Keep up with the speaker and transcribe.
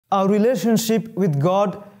Our relationship with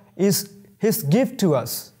God is His gift to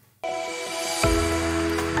us.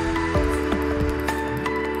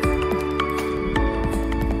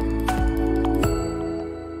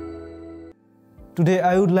 Today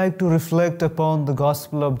I would like to reflect upon the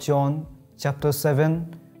Gospel of John, chapter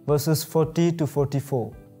 7, verses 40 to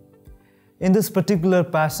 44. In this particular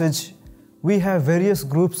passage, we have various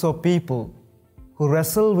groups of people who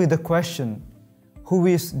wrestle with the question, who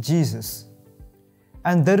is Jesus?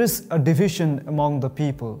 And there is a division among the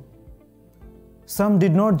people. Some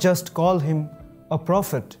did not just call him a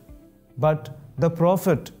prophet, but the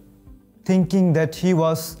prophet, thinking that he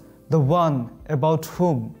was the one about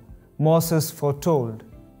whom Moses foretold.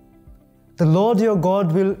 The Lord your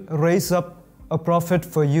God will raise up a prophet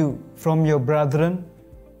for you from your brethren.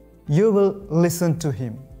 You will listen to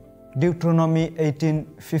him. Deuteronomy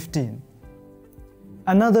 18:15.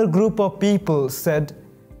 Another group of people said,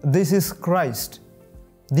 "This is Christ,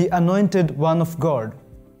 the anointed one of God."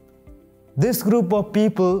 This group of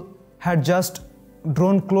people had just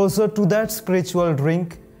drawn closer to that spiritual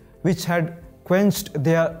drink which had quenched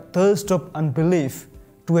their thirst of unbelief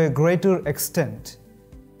to a greater extent.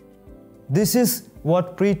 This is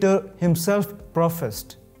what Peter himself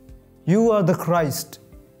professed. "You are the Christ,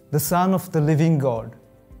 the Son of the living God."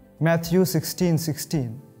 Matthew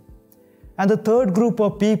 16:16. And the third group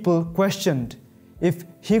of people questioned if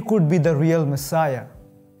he could be the real Messiah.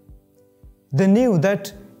 They knew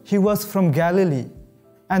that he was from Galilee,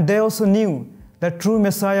 and they also knew that true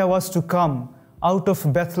Messiah was to come out of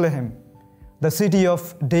Bethlehem, the city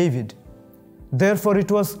of David. Therefore,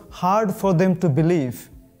 it was hard for them to believe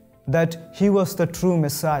that he was the true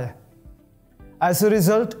Messiah. As a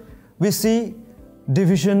result, we see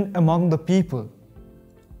division among the people,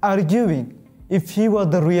 arguing if he were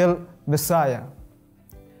the real Messiah.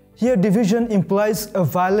 Here, division implies a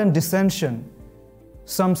violent dissension.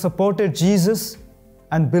 Some supported Jesus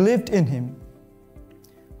and believed in him,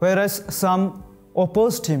 whereas some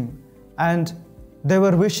opposed him and they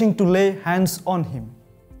were wishing to lay hands on him.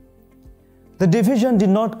 The division did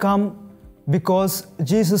not come because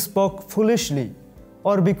Jesus spoke foolishly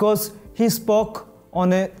or because he spoke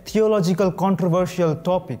on a theological controversial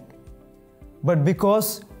topic, but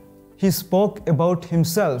because he spoke about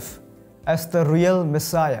himself as the real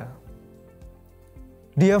Messiah.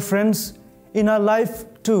 Dear friends, in our life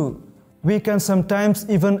too, we can sometimes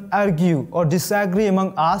even argue or disagree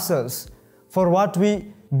among ourselves for what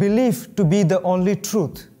we believe to be the only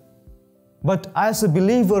truth. But as a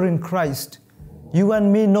believer in Christ, you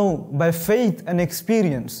and me know by faith and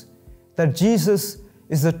experience that Jesus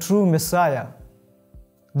is the true Messiah,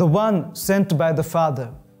 the one sent by the Father.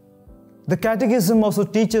 The Catechism also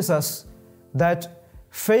teaches us that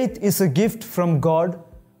faith is a gift from God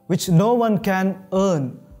which no one can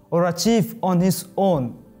earn or achieve on his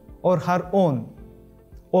own or her own,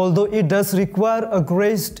 although it does require a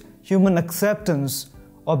graced human acceptance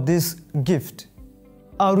of this gift.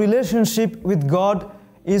 Our relationship with God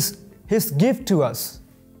is His gift to us.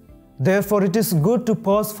 Therefore, it is good to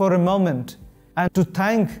pause for a moment and to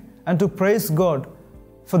thank and to praise God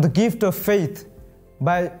for the gift of faith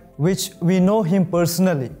by which we know Him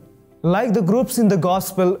personally. Like the groups in the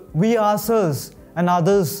Gospel, we ourselves and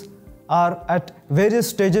others are at various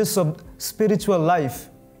stages of spiritual life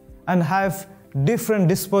and have different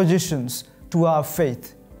dispositions to our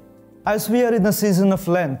faith. As we are in the season of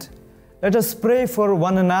Lent, let us pray for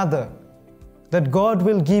one another that God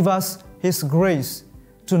will give us His grace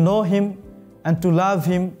to know Him and to love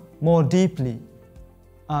Him more deeply.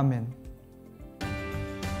 Amen.